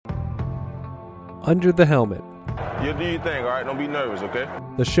Under the Helmet, You do your thing, all right? Don't be nervous, okay?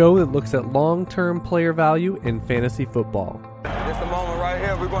 the show that looks at long-term player value in fantasy football, It's the moment right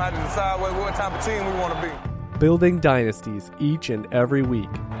here. We're going to have to decide what type of team we want to be. building dynasties each and every week.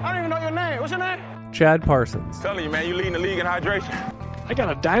 I don't even know your name. What's your name? Chad Parsons, Telling you, man, you leading the league in hydration. I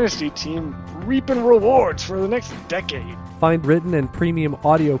got a dynasty team reaping rewards for the next decade. find written and premium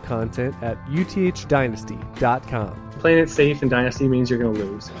audio content at uthdynasty.com. Playing it safe in Dynasty means you're going to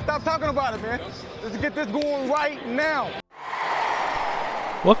lose. Stop talking about it, man. Let's get this going right now.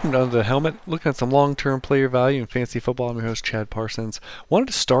 Welcome to Under the Helmet, looking at some long-term player value in fantasy football. I'm your host, Chad Parsons. Wanted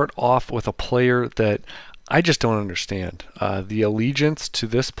to start off with a player that I just don't understand. The allegiance to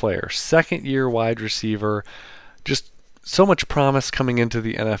this player, second-year wide receiver, just so much promise coming into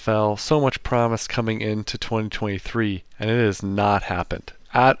the NFL, so much promise coming into 2023, and it has not happened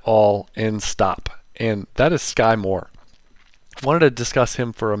at all in stop. And that is Sky Moore. Wanted to discuss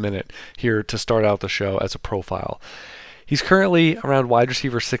him for a minute here to start out the show as a profile. He's currently around wide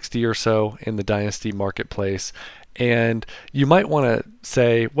receiver 60 or so in the dynasty marketplace, and you might want to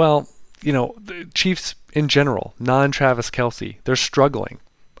say, well, you know, the Chiefs in general, non-Travis Kelce, they're struggling.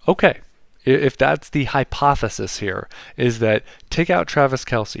 Okay, if that's the hypothesis here, is that take out Travis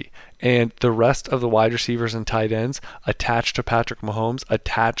Kelce and the rest of the wide receivers and tight ends attached to Patrick Mahomes,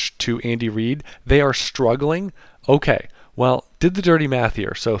 attached to Andy Reid, they are struggling. Okay, well, did the dirty math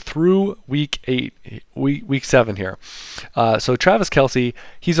here. So through week 7 here. So Travis Kelce,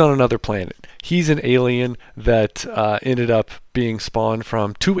 he's on another planet. He's an alien that ended up being spawned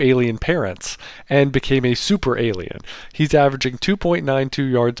from two alien parents and became a super alien. He's averaging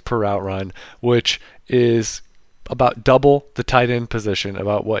 2.92 yards per route run, which is about double the tight end position,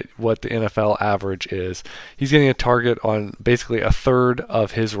 about what the NFL average is. He's getting a target on basically a third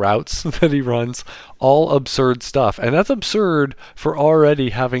of his routes that he runs. All absurd stuff. And that's absurd for already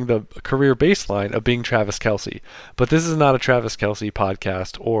having the career baseline of being Travis Kelce. But this is not a Travis Kelce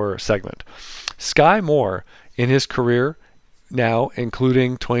podcast or segment. Sky Moore, in his career now,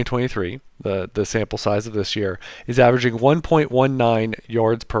 including 2023, the sample size of this year, is averaging 1.19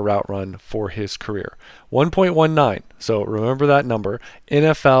 yards per route run for his career. 1.19. So remember that number.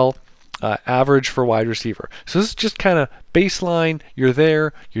 NFL average for wide receiver. So this is just kind of baseline. You're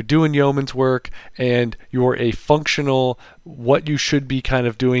there, you're doing yeoman's work, and you're a functional, what you should be kind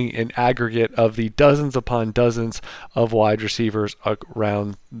of doing in aggregate of the dozens upon dozens of wide receivers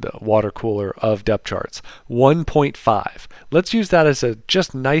around the water cooler of depth charts. 1.5. Let's use that as a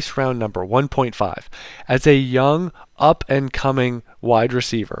just nice round number, 1.5. As a young, up-and-coming wide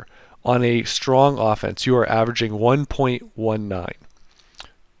receiver on a strong offense, you are averaging 1.19.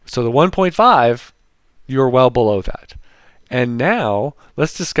 So the 1.5, you're well below that. And now,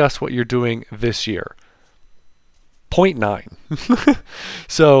 let's discuss what you're doing this year. 0.9.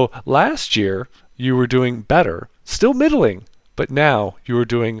 So last year, you were doing better, still middling, but now you are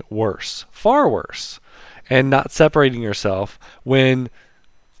doing worse, far worse, and not separating yourself when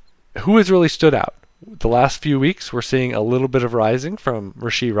who has really stood out? The last few weeks, we're seeing a little bit of rising from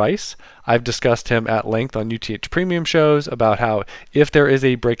Rashee Rice. I've discussed him at length on UTH Premium shows about how if there is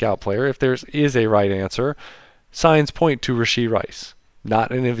a breakout player, if there is a right answer, signs point to Rashee Rice,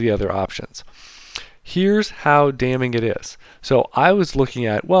 not any of the other options. Here's how damning it is. So I was looking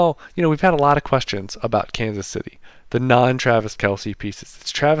at, well, you know, we've had a lot of questions about Kansas City, the non-Travis Kelce pieces.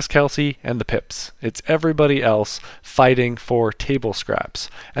 It's Travis Kelce and the Pips. It's everybody else fighting for table scraps,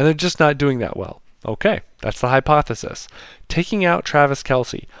 and they're just not doing that well. Okay, that's the hypothesis. Taking out Travis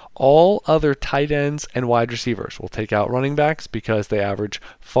Kelce, all other tight ends and wide receivers will take out running backs because they average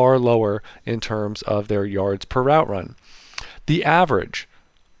far lower in terms of their yards per route run. The average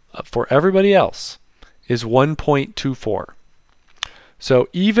for everybody else is 1.24. So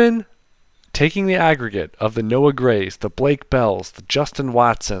even taking the aggregate of the Noah Grays, the Blake Bells, the Justin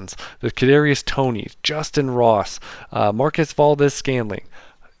Watsons, the Kadarius Tonys, Justin Ross, Marcus Valdez-Scantling,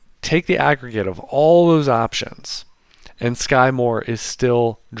 take the aggregate of all those options, and Sky Moore is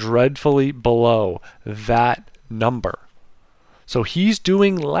still dreadfully below that number. So he's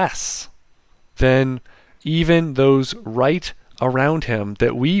doing less than even those right around him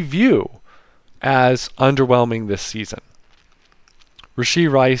that we view as underwhelming this season.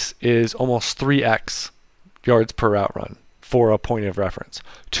 Rashee Rice is almost 3x yards per route run for a point of reference.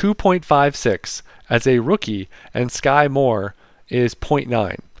 2.56 as a rookie, and Sky Moore is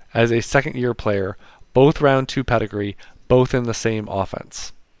 0.9 as a second-year player, both round 2 pedigree, both in the same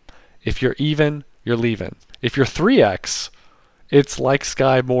offense. If you're even, you're leaving. If you're 3x, it's like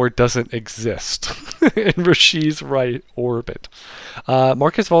Sky Moore doesn't exist in Rashee's right orbit.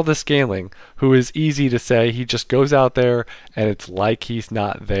 Marcus Valdez-Scantling, who is easy to say, he just goes out there and it's like he's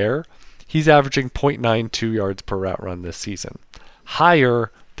not there. he's averaging 0.92 yards per route run this season,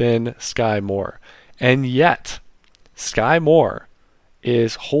 higher than Sky Moore. And yet, Sky Moore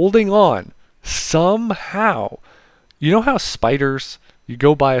is holding on somehow. You know how spiders, you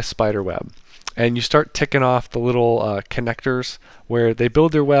go by a spider web and you start ticking off the little connectors where they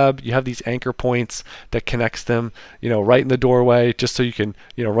build their web. You have these anchor points that connects them, right in the doorway, just so you can,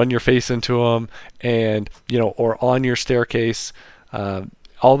 run your face into them, and, or on your staircase,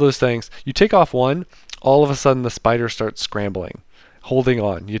 all those things. You take off one, all of a sudden the spider starts scrambling, holding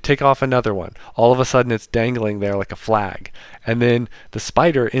on. You take off another one, all of a sudden it's dangling there like a flag. And then the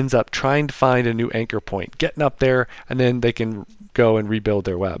spider ends up trying to find a new anchor point, getting up there, and then they can go and rebuild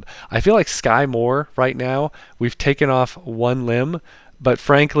their web. I feel like Sky Moore right now, we've taken off one limb, but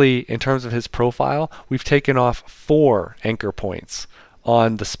frankly, in terms of his profile, we've taken off 4 anchor points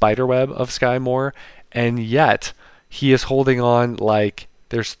on the spider web of Sky Moore, and yet he is holding on like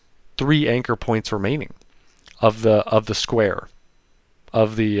there's 3 anchor points remaining of the square.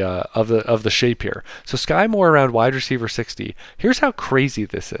 Of the shape here. So Sky Moore around wide receiver 60. Here's how crazy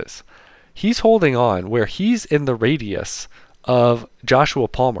this is. He's holding on where he's in the radius of Joshua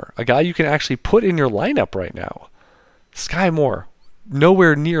Palmer, a guy you can actually put in your lineup right now. Sky Moore,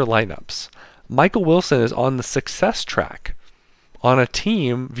 nowhere near lineups. Michael Wilson is on the success track on a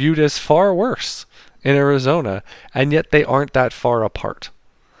team viewed as far worse in Arizona, and yet they aren't that far apart.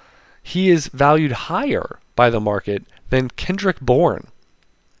 He is valued higher by the market than Kendrick Bourne.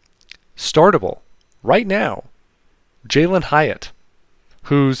 Startable right now, Jalen Hyatt,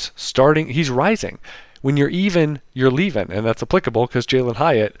 who's starting, he's rising. When you're even, you're leaving, and that's applicable because Jalen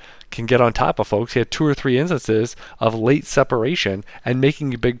Hyatt can get on top of folks. He had 2 or 3 instances of late separation and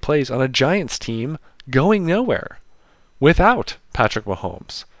making big plays on a Giants team going nowhere without Patrick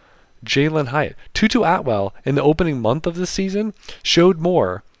Mahomes. Jalen Hyatt. Tutu Atwell in the opening month of this season showed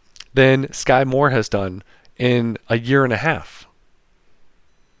more than Sky Moore has done in a year and a half.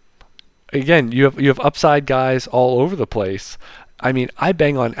 Again, you have upside guys all over the place. I mean, I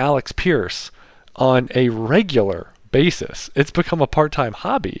bang on Alex Pierce on a regular basis. It's become a part-time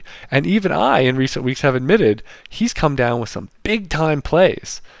hobby. And even I, in recent weeks, have admitted he's come down with some big-time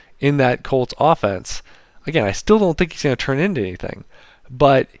plays in that Colts offense. Again, I still don't think he's going to turn into anything,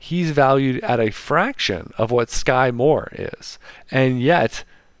 but he's valued at a fraction of what Sky Moore is. And yet,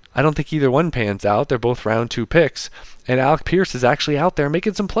 I don't think either one pans out. They're both round 2 picks, and Alex Pierce is actually out there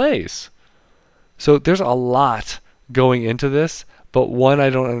making some plays. So there's a lot going into this, but one I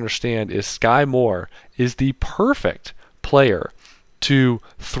don't understand is Sky Moore is the perfect player to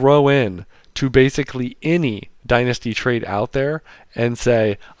throw in to basically any dynasty trade out there and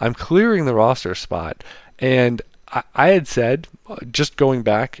say, I'm clearing the roster spot. And I had said, just going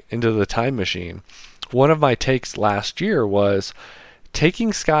back into the time machine, one of my takes last year was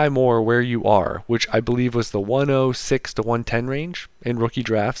taking Sky Moore where you are, which I believe was the 106 to 110 range in rookie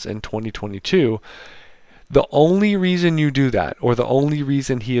drafts in 2022. The only reason you do that, or the only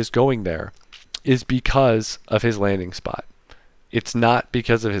reason he is going there, is because of his landing spot. It's not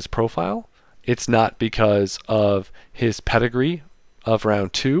because of his profile. It's not because of his pedigree of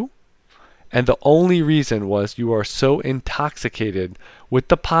round 2. And the only reason was you are so intoxicated with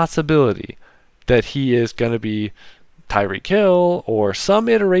the possibility that he is going to be Tyreek Hill or some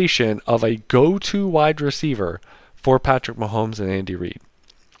iteration of a go-to wide receiver for Patrick Mahomes and Andy Reid.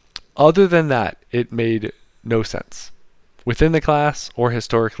 Other than that, it made no sense. Within the class or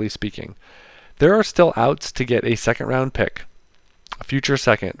historically speaking, there are still outs to get a second-round pick, a future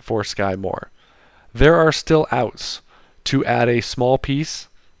second for Sky Moore. There are still outs to add a small piece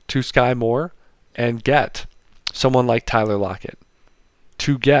to Sky Moore and get someone like Tyler Lockett,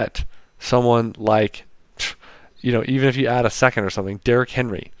 to get someone like, even if you add a second or something, Derrick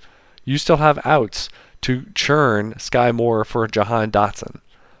Henry. You still have outs to churn Sky Moore for Jahan Dotson,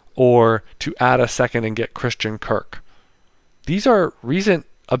 or to add a second and get Christian Kirk. These are recent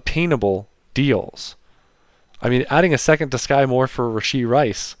obtainable deals. I mean, adding a second to Sky Moore for Rashee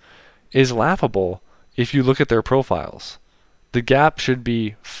Rice is laughable if you look at their profiles. The gap should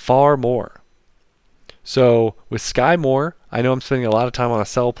be far more. So with Sky Moore, I know I'm spending a lot of time on a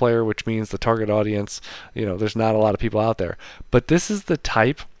sell player, which means the target audience, there's not a lot of people out there. But this is the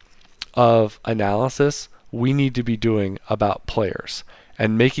type of analysis we need to be doing about players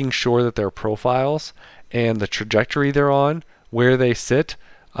and making sure that their profiles and the trajectory they're on, where they sit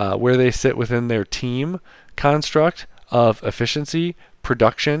within their team construct of efficiency,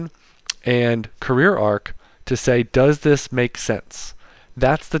 production, and career arc to say, does this make sense?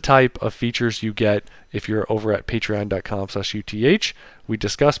 That's the type of features you get if you're over at patreon.com/UTH. We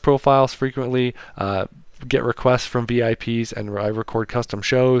discuss profiles frequently. get requests from VIPs and I record custom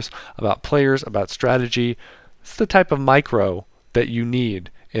shows about players, about strategy. It's the type of micro that you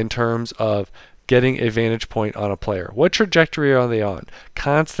need in terms of getting a vantage point on a player. What trajectory are they on?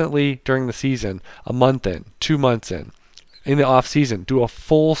 Constantly during the season, a month in, 2 months in the off season, do a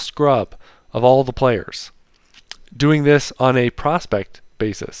full scrub of all the players. Doing this on a prospect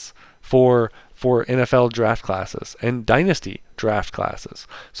basis for NFL draft classes and dynasty draft classes.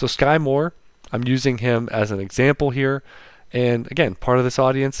 So Sky Moore, I'm using him as an example here. And again, part of this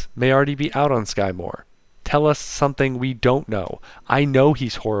audience may already be out on Sky Moore. Tell us something we don't know. I know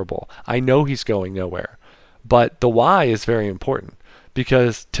he's horrible. I know he's going nowhere. But the why is very important,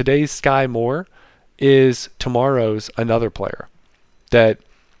 because today's Sky Moore is tomorrow's another player that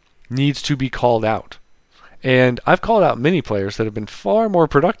needs to be called out. And I've called out many players that have been far more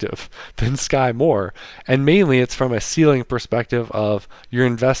productive than Sky Moore. And mainly it's from a ceiling perspective of you're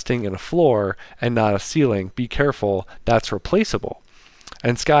investing in a floor and not a ceiling. Be careful, that's replaceable.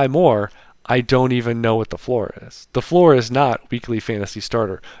 And Sky Moore, I don't even know what the floor is. The floor is not weekly fantasy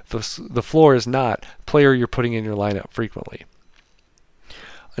starter. The floor is not player you're putting in your lineup frequently.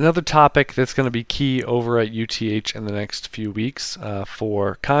 Another topic that's going to be key over at UTH in the next few weeks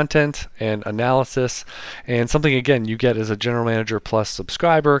for content and analysis, and something again you get as a General Manager Plus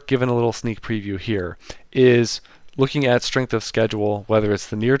subscriber, given a little sneak preview here, is looking at strength of schedule, whether it's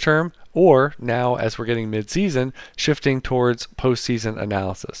the near term or now as we're getting mid-season, shifting towards postseason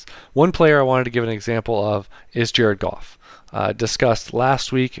analysis. One player I wanted to give an example of is Jared Goff. Discussed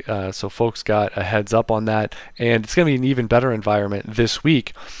last week, so folks got a heads up on that, and it's going to be an even better environment this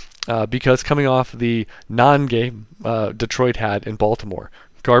week because coming off the non-game Detroit had in Baltimore,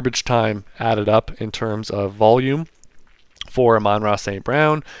 garbage time added up in terms of volume for Amon-Ra St.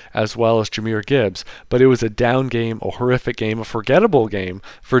 Brown as well as Jahmyr Gibbs, but it was a down game, a horrific game, a forgettable game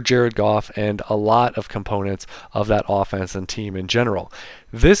for Jared Goff and a lot of components of that offense and team in general.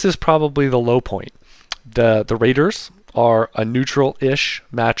 This is probably the low point. The Raiders are a neutral-ish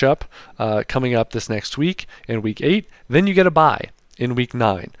matchup coming up this next week in Week 8. Then you get a bye in Week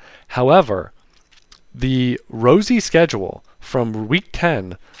 9. However, the rosy schedule from Week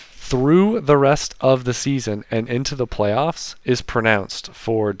 10 through the rest of the season and into the playoffs is pronounced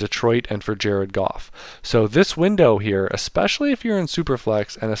for Detroit and for Jared Goff. So this window here, especially if you're in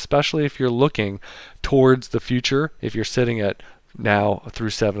Superflex and especially if you're looking towards the future, if you're sitting at now through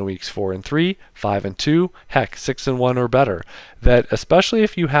 7 weeks, 4-3, 5-2, heck, 6-1 or better, that especially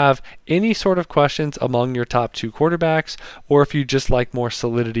if you have any sort of questions among your top 2 quarterbacks, or if you just like more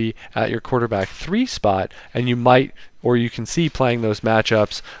solidity at your quarterback 3 spot, and you might or you can see playing those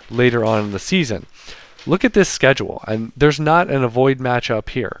matchups later on in the season. Look at this schedule, and there's not an avoid matchup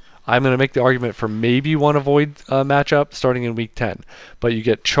here. I'm going to make the argument for maybe one avoid matchup starting in Week 10, but you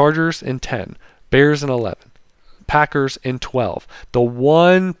get Chargers in 10, Bears in 11, Packers in 12. The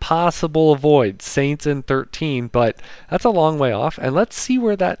one possible avoid, Saints in 13, but that's a long way off, and let's see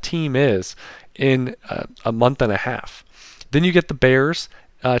where that team is in a month and a half. Then you get the Bears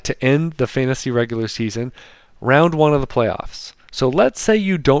to end the fantasy regular season, round 1 of the playoffs. So let's say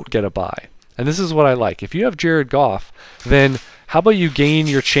you don't get a bye. And this is what I like. If you have Jared Goff, then how about you gain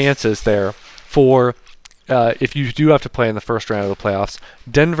your chances there for, if you do have to play in the first round of the playoffs,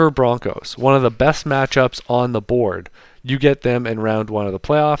 Denver Broncos, one of the best matchups on the board. You get them in round 1 of the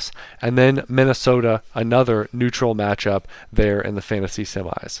playoffs. And then Minnesota, another neutral matchup there in the fantasy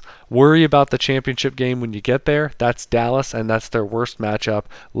semis. Worry about the championship game when you get there. That's Dallas, and that's their worst matchup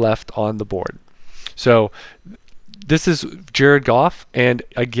left on the board. So this is Jared Goff, and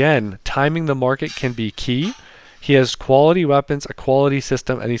again, timing the market can be key. He has quality weapons, a quality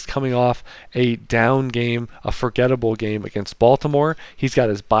system, and he's coming off a down game, a forgettable game against Baltimore. He's got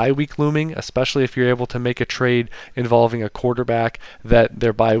his bye week looming, especially if you're able to make a trade involving a quarterback that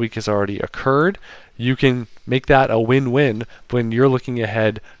their bye week has already occurred. You can make that a win-win when you're looking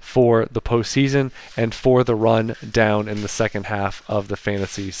ahead for the postseason and for the run down in the second half of the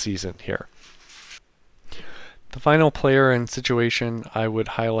fantasy season here. The final player and situation I would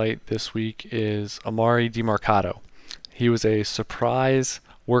highlight this week is Amari DiMercato. He was a surprise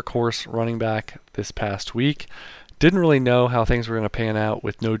workhorse running back this past week. Didn't really know how things were going to pan out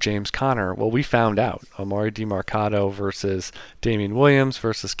with no James Conner. Well, we found out. Amari DiMercato versus Damian Williams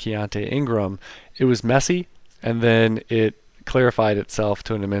versus Keontae Ingram. It was messy, and then it clarified itself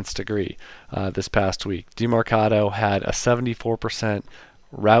to an immense degree this past week. DiMercato had a 74%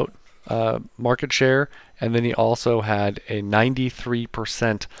 route market share, and then he also had a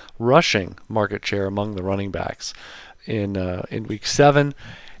 93% rushing market share among the running backs in Week 7.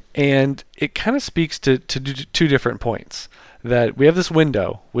 And it kind of speaks to two different points. That we have this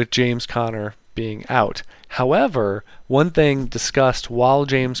window with James Conner being out. However, one thing discussed while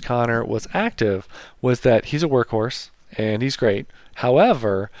James Conner was active was that he's a workhorse and he's great.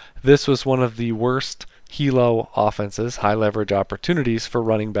 However, this was one of the worst HLO offenses, high leverage opportunities for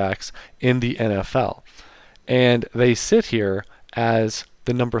running backs in the NFL. And they sit here as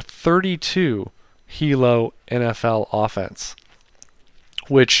the number 32 HLO NFL offense,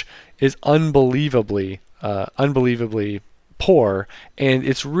 which is unbelievably poor, and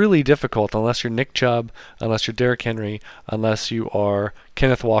it's really difficult unless you're Nick Chubb, unless you're Derrick Henry, unless you are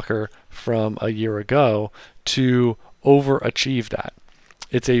Kenneth Walker from a year ago to overachieve that.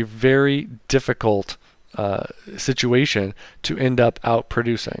 It's a very difficult situation to end up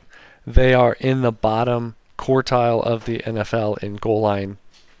outproducing. They are in the bottom quartile of the NFL in goal line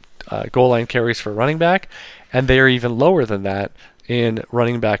carries for running back, and they are even lower than that in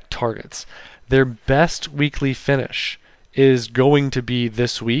running back targets. Their best weekly finish is going to be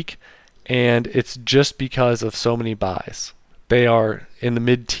this week, and it's just because of so many buys. They are in the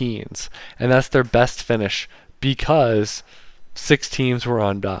mid-teens, and that's their best finish because 6 teams were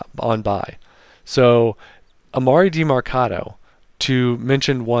on bye. So Amari DiMercato, to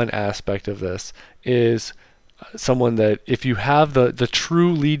mention one aspect of this, is someone that if you have the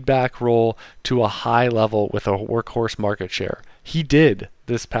true lead back role to a high level with a workhorse market share, he did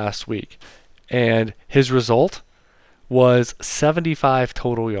this past week. And his result was 75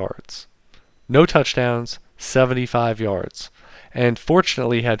 total yards. No touchdowns, 75 yards. And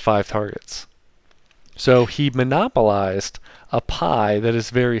fortunately had 5 targets. So he monopolized a pie that is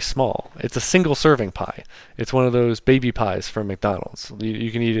very small. It's a single serving pie. It's one of those baby pies from McDonald's.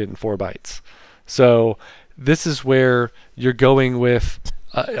 You can eat it in 4 bites. So this is where you're going with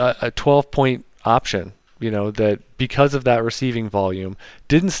a 12-point option, that because of that receiving volume,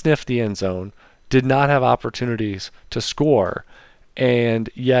 didn't sniff the end zone, did not have opportunities to score, and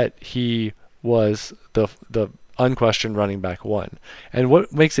yet he was the unquestioned running back 1. And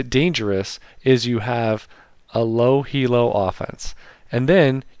what makes it dangerous is you have a low HLO offense. And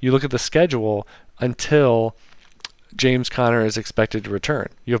then you look at the schedule until James Conner is expected to return.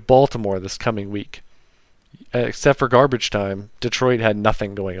 You have Baltimore this coming week. Except for garbage time, Detroit had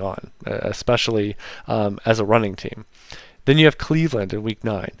nothing going on, especially as a running team. Then you have Cleveland in week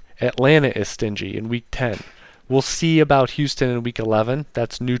 9. Atlanta is stingy in week 10. We'll see about Houston in week 11.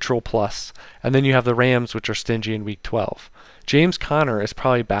 That's neutral plus. And then you have the Rams, which are stingy in week 12. James Conner is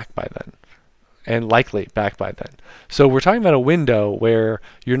probably back by then, and likely back by then. So we're talking about a window where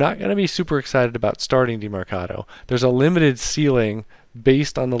you're not going to be super excited about starting DiMercato. There's a limited ceiling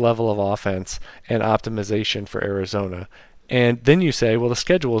based on the level of offense and optimization for Arizona. And then you say, well, the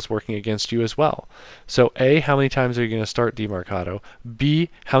schedule is working against you as well. So A, how many times are you going to start DiMercato? B,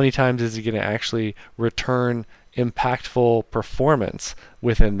 how many times is he going to actually return impactful performance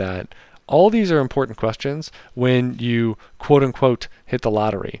within that? All these are important questions when you quote unquote hit the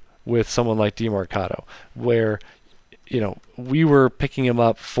lottery with someone like DiMercato, where we were picking him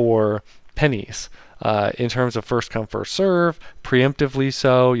up for pennies in terms of first come first serve, preemptively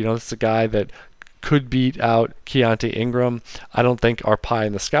so. This is a guy that could beat out Keontae Ingram. I don't think our pie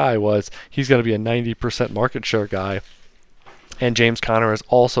in the sky was he's going to be a 90% market share guy, and James Conner is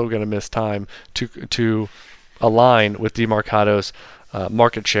also going to miss time to align with DiMercato's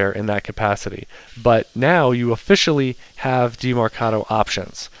market share in that capacity. But now you officially have DiMercato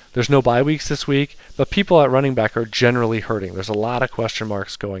options. There's no bye weeks this week, but people at running back are generally hurting. There's a lot of question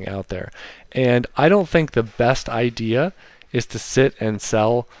marks going out there. And I don't think the best idea is to sit and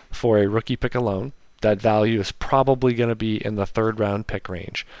sell for a rookie pick alone. That value is probably going to be in the 3rd round pick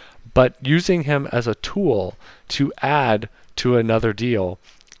range. But using him as a tool to add to another deal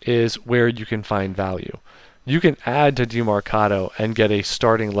is where you can find value. You can add to DiMercato and get a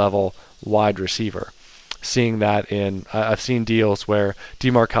starting level wide receiver. Seeing that I've seen deals where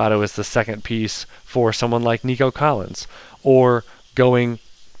DiMercato is the second piece for someone like Nico Collins, or going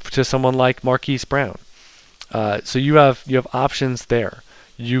to someone like Marquise Brown. So you have options there.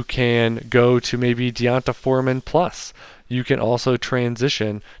 You can go to maybe Deonta Foreman plus. You can also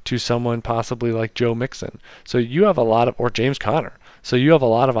transition to someone possibly like Joe Mixon. So you have or James Conner. So you have a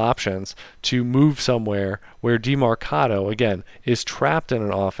lot of options to move somewhere where DiMercato, again, is trapped in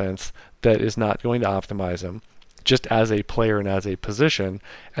an offense that is not going to optimize him, just as a player and as a position.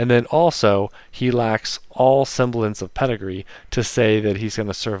 And then also, he lacks all semblance of pedigree to say that he's going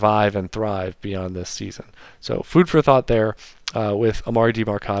to survive and thrive beyond this season. So food for thought there with Amari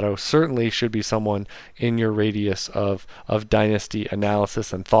DiMercato. Certainly should be someone in your radius of dynasty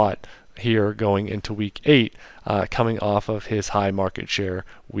analysis and thought here going into week 8, coming off of his high market share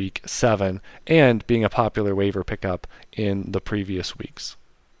week 7, and being a popular waiver pickup in the previous weeks.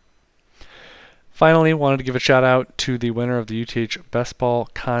 Finally, wanted to give a shout out to the winner of the UTH Best Ball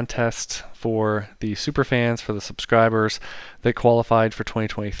contest for the superfans, for the subscribers that qualified for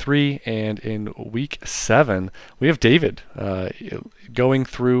 2023. And in week 7, we have David going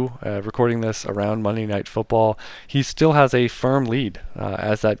through, recording this around Monday Night Football. He still has a firm lead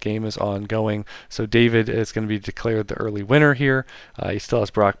as that game is ongoing. So David is going to be declared the early winner here. He still has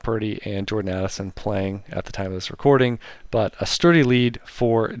Brock Purdy and Jordan Addison playing at the time of this recording, but a sturdy lead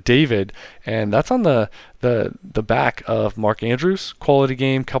for David. And that's on the back of Mark Andrews, quality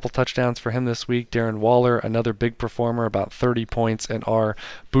game, couple touchdowns for him this week. Darren Waller, another big performer, about 30 points in our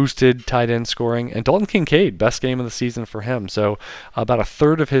boosted tight end scoring. And Dalton Kincaid, best game of the season for him. So about a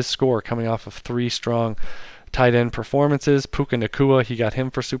third of his score coming off of 3 strong tight end performances. Puka Nacua, he got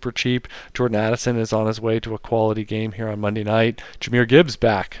him for super cheap. Jordan Addison is on his way to a quality game here on Monday night. Jahmyr Gibbs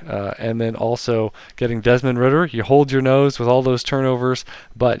back. And then also getting Desmond Ridder. You hold your nose with all those turnovers,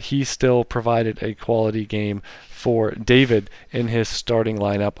 but he still provided a quality game for David in his starting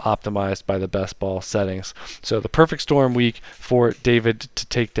lineup, optimized by the best ball settings. So the perfect storm week for David to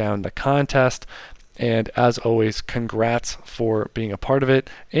take down the contest. And as always, congrats for being a part of it,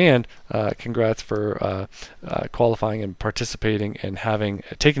 and congrats for qualifying and participating and having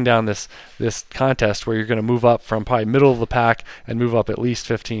taken down this contest where you're going to move up from probably middle of the pack and move up at least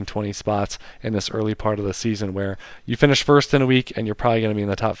 15, 20 spots in this early part of the season, where you finish first in a week and you're probably going to be in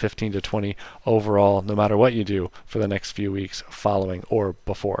the top 15 to 20 overall, no matter what you do for the next few weeks following or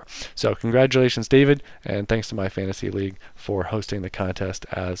before. So congratulations, David, and thanks to my fantasy league for hosting the contest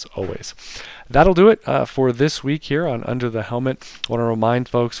as always. That'll do it for this week here on Under the Helmet. I want to remind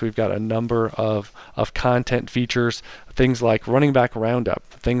folks we've got a number of content features, things like running back roundup,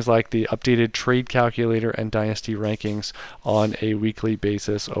 things like the updated trade calculator and dynasty rankings on a weekly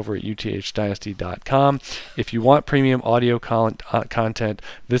basis over at uthdynasty.com. If you want premium audio content,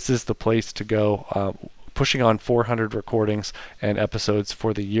 this is the place to go. Pushing on 400 recordings and episodes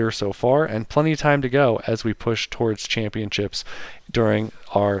for the year so far, and plenty of time to go as we push towards championships during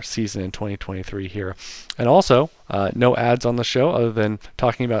our season in 2023 here. And also, no ads on the show other than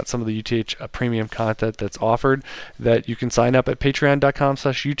talking about some of the UTH premium content that's offered, that you can sign up at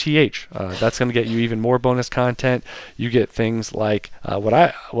patreon.com/UTH. That's going to get you even more bonus content. You get things like what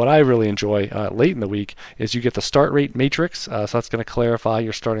I really enjoy late in the week is you get the start rate matrix. So that's going to clarify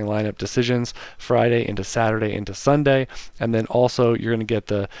your starting lineup decisions Friday into Saturday into Sunday. And then also you're going to get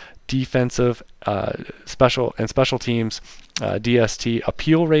the defensive special teams DST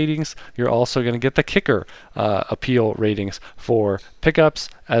appeal ratings. You're also going to get the kicker appeal ratings for pickups,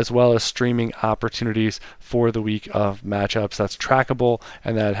 as well as streaming opportunities for the week of matchups. That's trackable,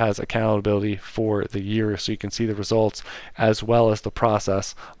 and that has accountability for the year, so you can see the results as well as the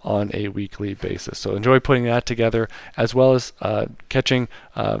process on a weekly basis. So enjoy putting that together, as well as catching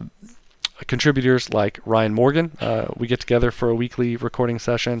contributors like Ryan Morgan. We get together for a weekly recording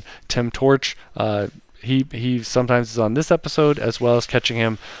session. Tim Torch, he sometimes is on this episode, as well as catching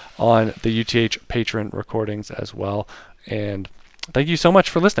him on the UTH patron recordings as well. And thank you so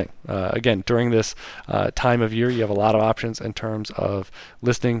much for listening. Again, during this time of year, you have a lot of options in terms of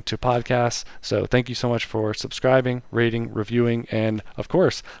listening to podcasts. So thank you so much for subscribing, rating, reviewing, and of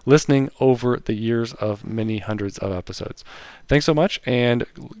course, listening over the years of many hundreds of episodes. Thanks so much, and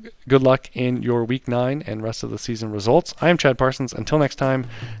good luck in your Week 9 and rest of the season results. I am Chad Parsons. Until next time,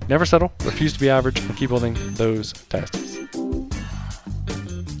 never settle, refuse to be average, and keep building those dynasties.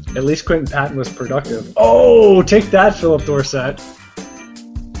 At least Quentin Patton was productive. Oh, take that, Philip Dorsett.